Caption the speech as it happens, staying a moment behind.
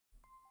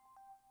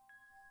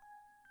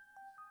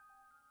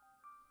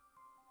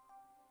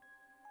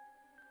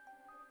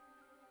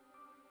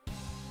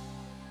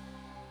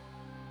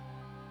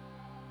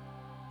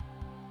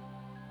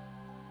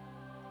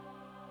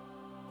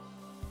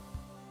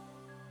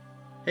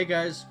Hey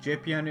guys,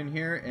 JP in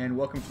here, and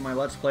welcome to my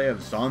Let's Play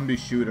of Zombie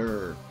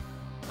Shooter.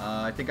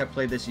 I think I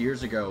played this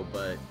years ago,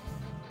 but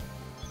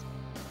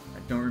I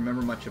don't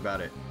remember much about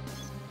it.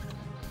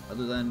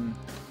 Other than...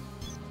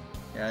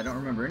 yeah, I don't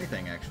remember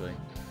anything, actually.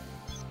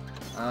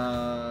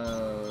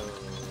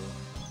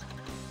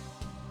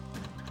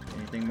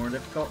 Anything more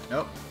difficult?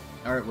 Nope.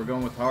 Alright, we're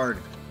going with hard.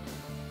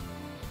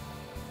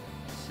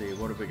 Let's see,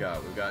 what have we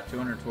got? We've got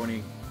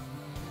 220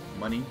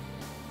 money.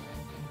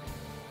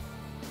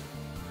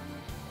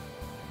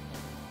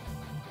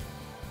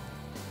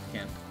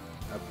 Can't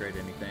upgrade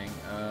anything.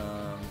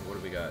 What do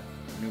we got?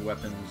 New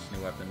weapons,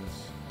 new weapons.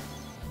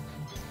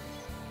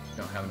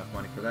 Don't have enough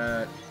money for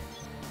that.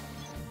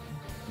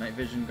 Night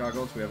vision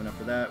goggles, we have enough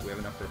for that. We have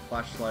enough for a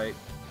flashlight.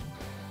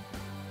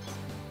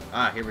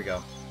 Ah, here we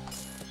go.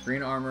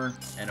 Green armor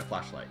and a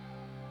flashlight.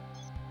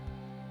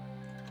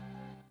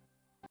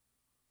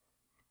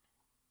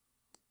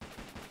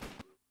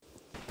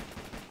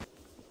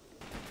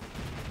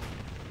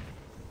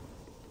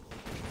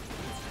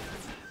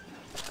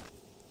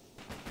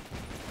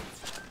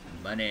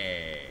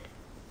 Money.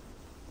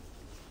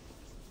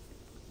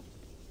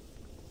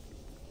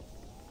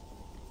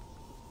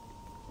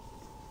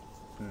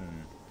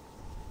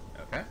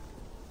 Okay.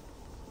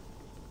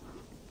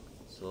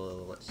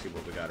 So let's see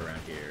what we got around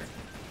here.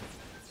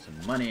 Some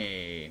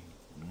money.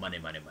 Money,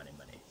 money, money,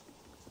 money.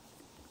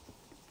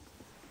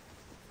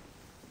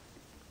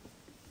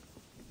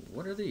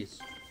 What are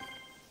these?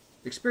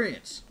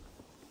 Experience.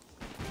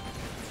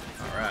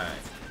 Alright.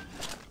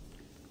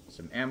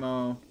 Some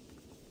ammo.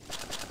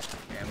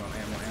 Ammo,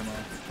 ammo, ammo.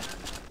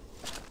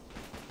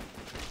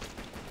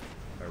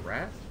 A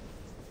rat?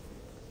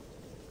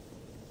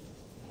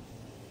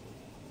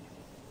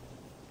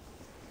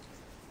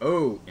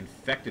 Oh,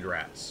 infected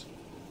rats.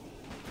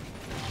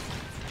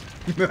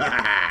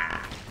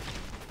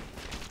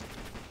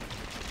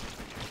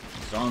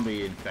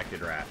 Zombie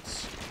infected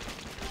rats.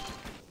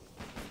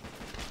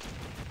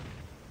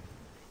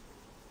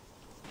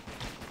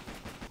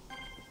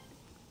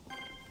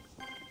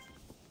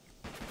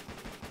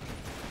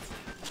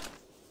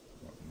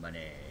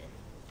 Money.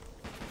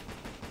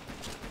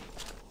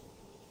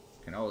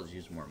 Can always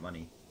use more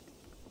money.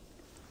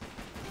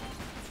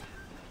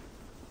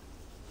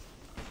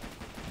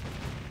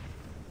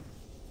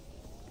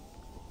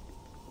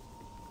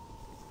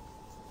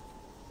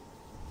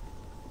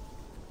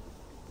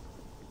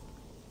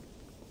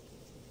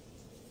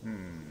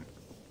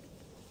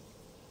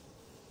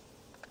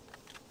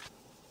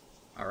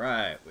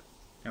 Alright.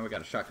 Now we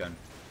got a shotgun.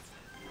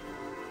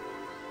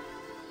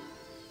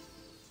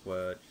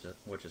 What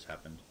just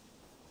happened?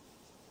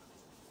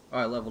 Oh,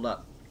 I leveled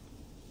up.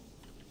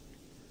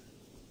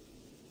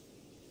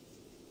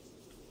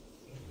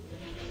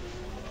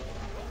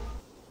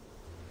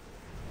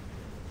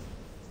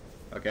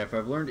 Okay, if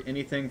I've learned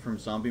anything from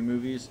zombie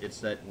movies,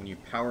 it's that when you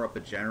power up a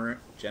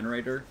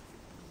generator,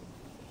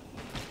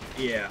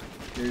 yeah,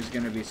 there's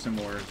gonna be some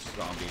more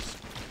zombies.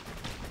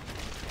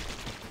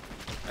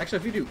 Actually,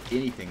 if you do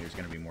anything, there's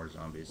gonna be more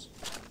zombies.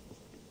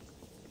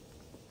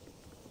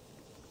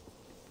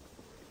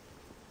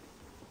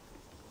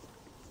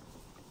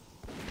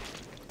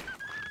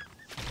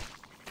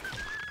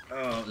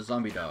 Oh, the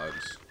zombie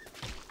dogs.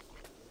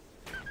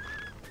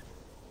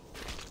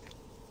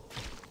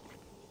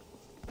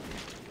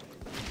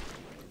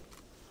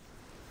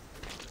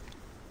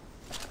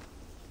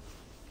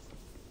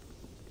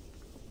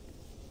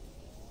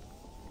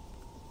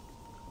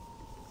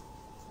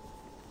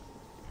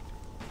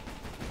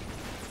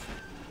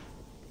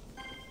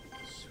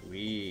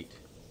 Sweet.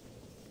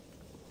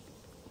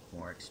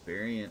 More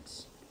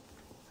experience.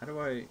 How do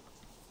I...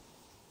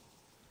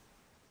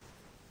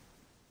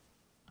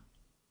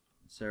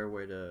 Is there a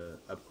way to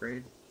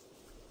upgrade?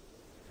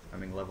 I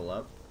mean, level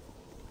up?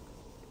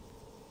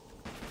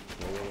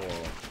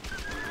 Whoa.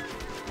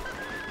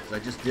 'Cause I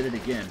just did it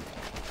again.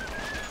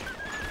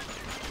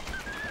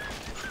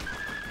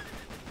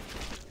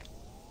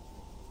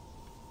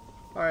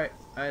 Alright,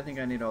 I think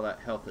I need all that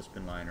health that's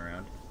been lying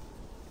around.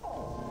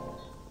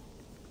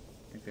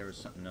 I think there was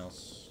something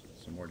else,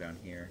 some more down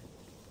here.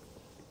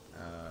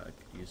 I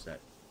could use that.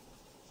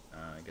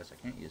 I guess I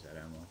can't use that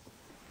ammo.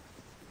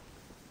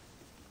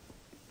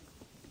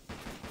 I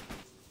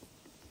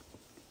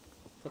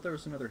thought there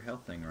was another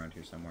health thing around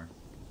here somewhere.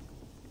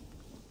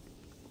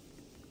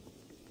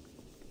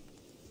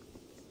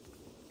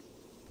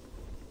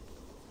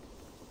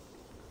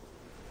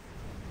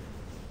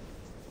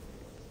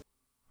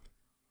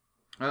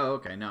 Oh,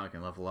 okay, now I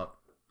can level up.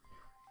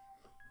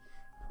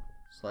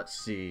 So let's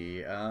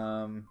see,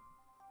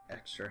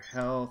 extra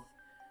health.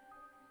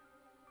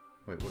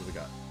 Wait, what do we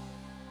got?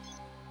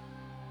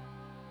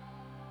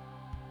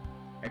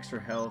 Extra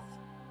health,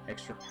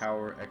 extra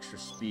power, extra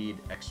speed,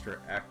 extra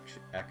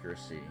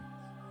accuracy.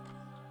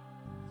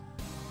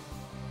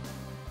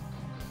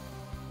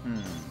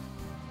 I'm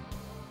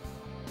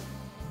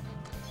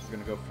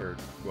gonna go for,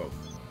 whoa.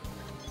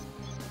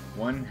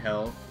 1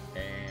 health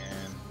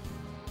and...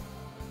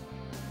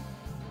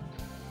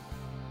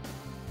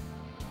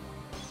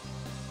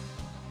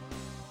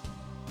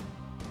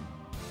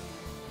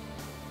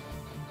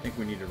 I think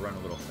we need to run a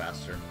little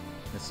faster.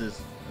 This is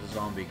a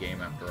zombie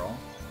game after all.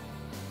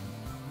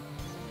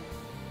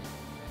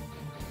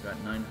 We've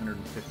got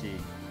 950.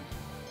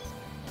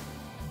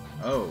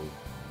 Oh.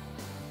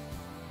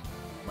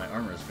 My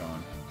armor's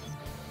gone.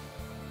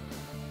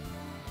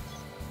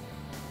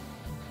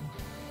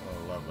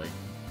 Oh, lovely.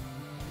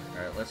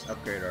 Alright, let's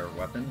upgrade our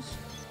weapons.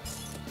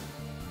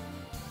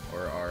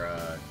 Or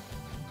our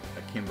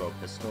akimbo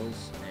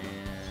pistols.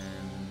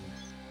 And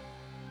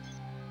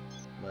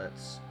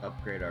let's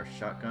upgrade our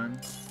shotgun.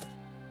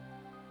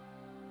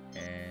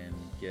 And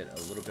get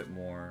a little bit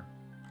more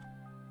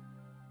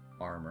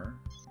armor.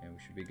 And we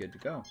should be good to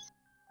go.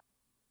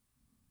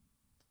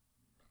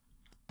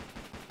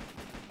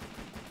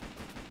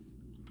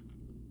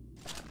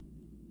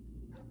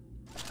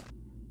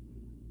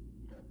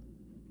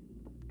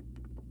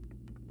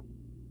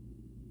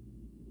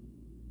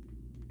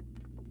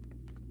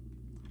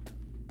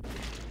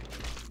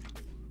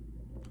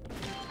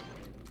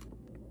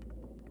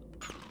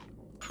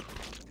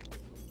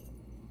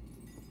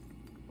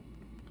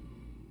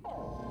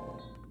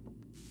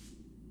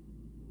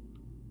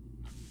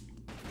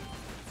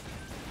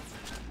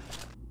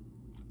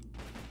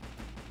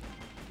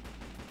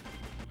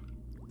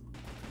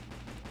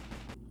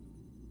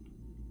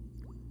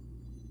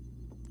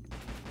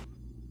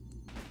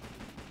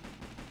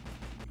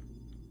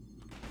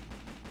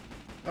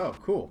 Oh,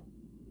 cool.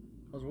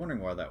 I was wondering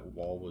why that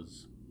wall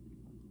was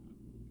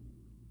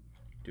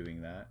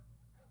doing that.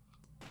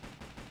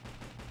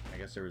 I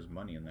guess there was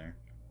money in there.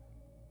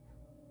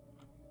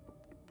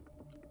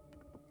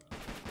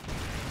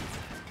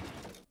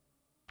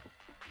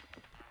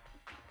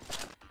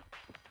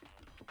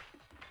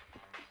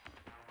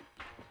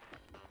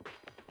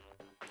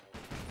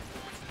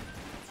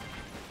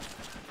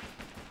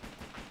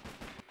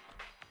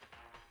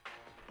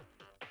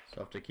 So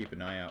I'll have to keep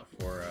an eye out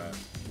for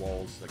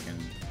walls that can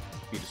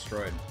be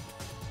destroyed.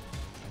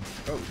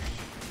 Oh,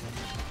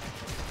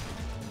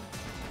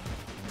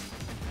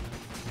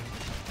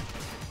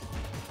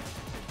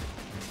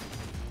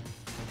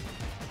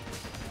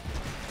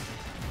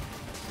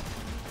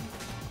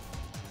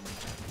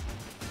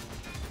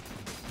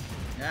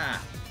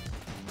 ah!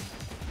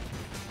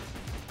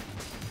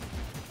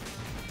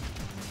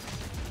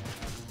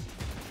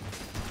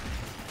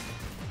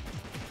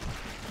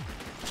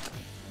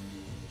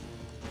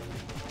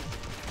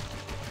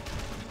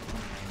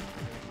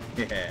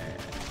 Yeah.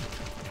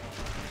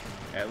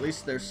 At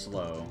least they're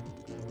slow.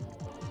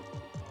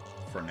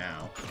 For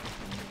now.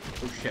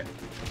 Oh shit.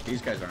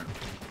 These guys aren't.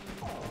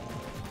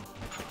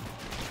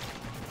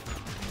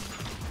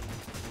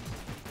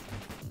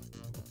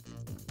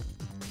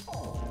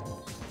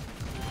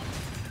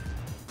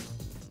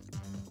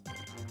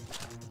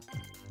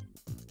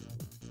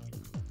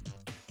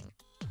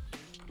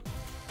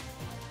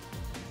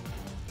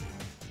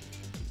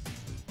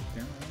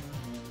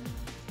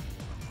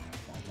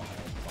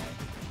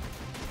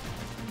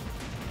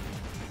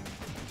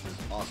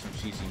 Awesome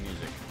cheesy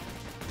music.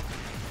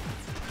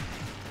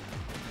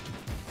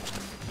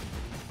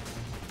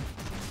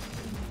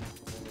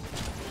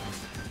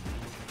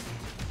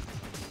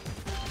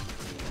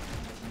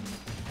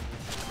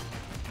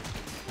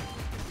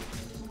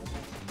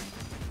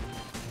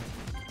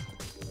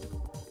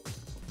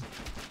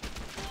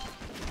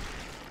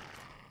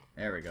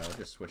 There we go.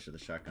 Just switch to the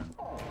shotgun.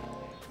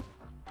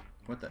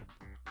 What the?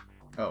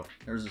 Oh,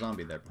 there's a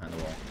zombie there behind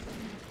the wall.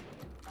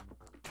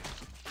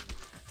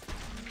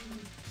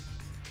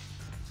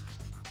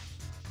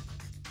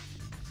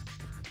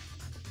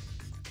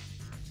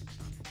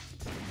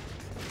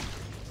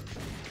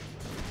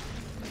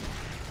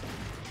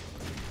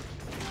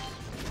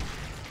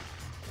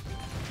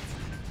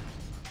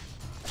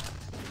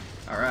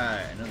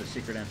 Alright, another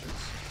secret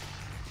entrance.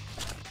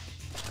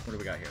 What do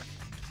we got here?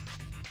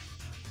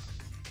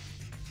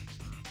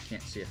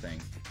 Can't see a thing.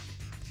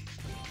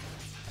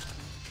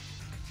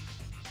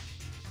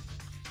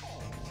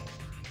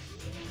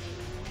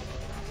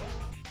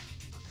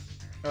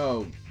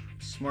 Oh,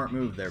 smart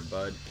move there,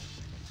 bud.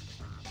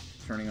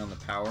 Turning on the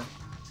power.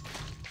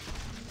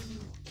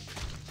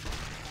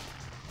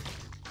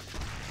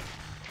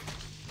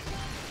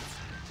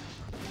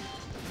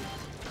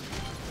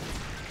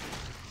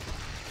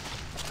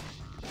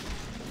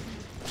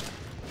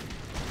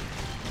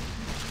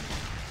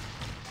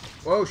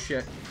 Oh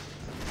shit.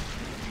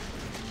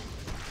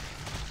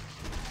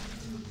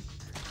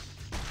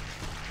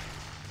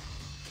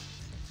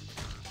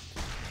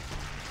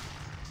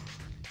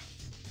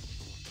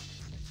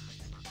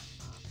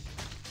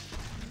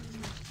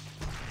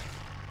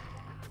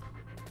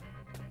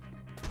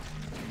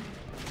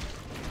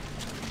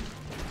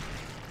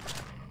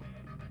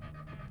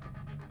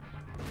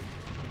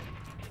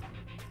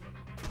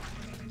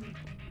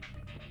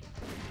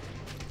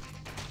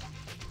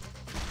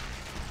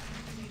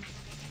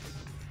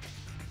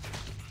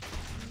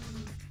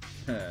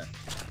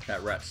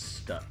 That rat's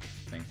stuck,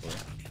 thankfully.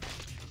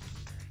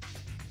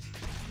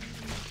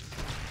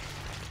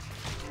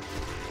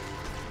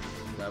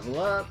 Level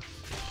up.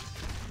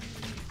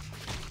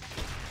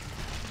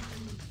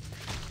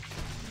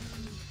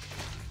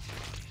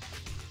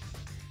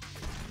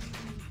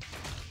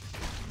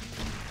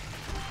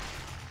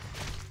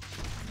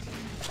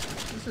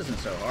 This isn't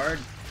so hard.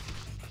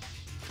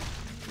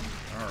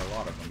 There are a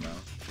lot of them, though.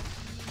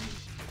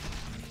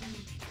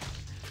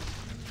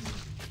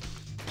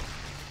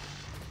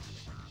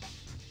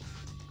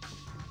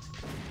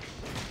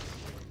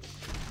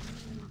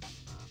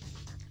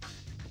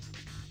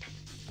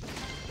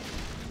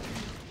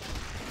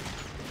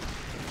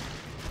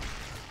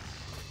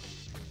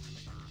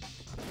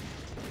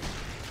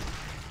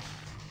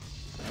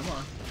 Come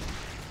on.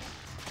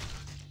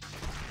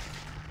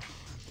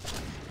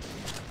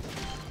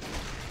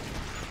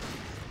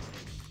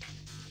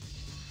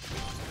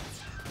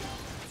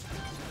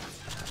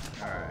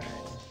 Alright.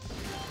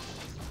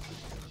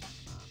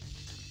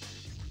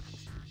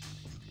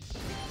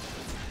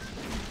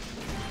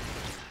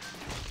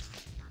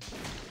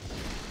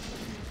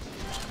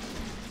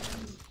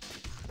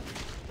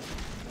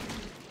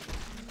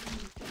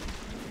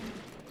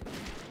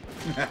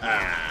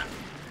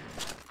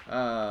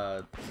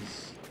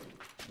 This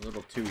is a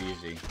little too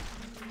easy.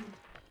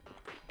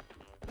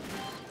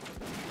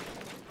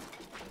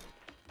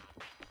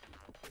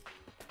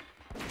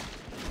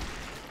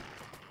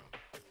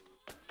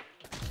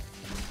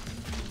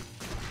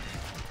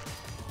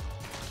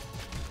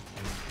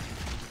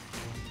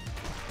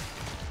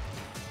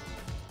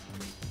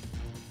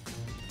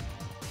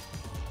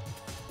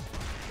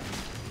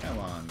 Come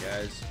on,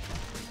 guys.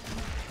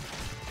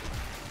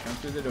 Come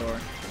through the door.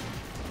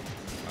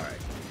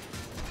 Alright.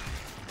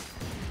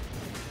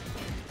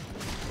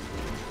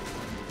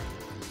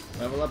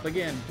 Level up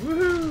again.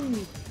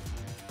 Woohoo!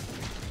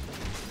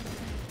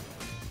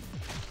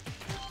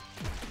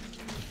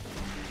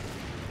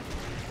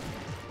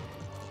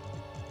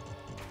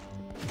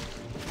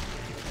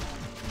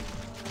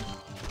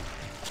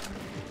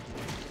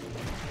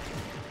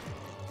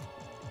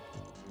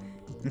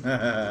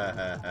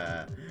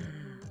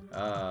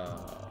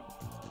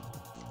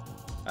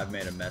 I've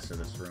made a mess of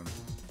this room.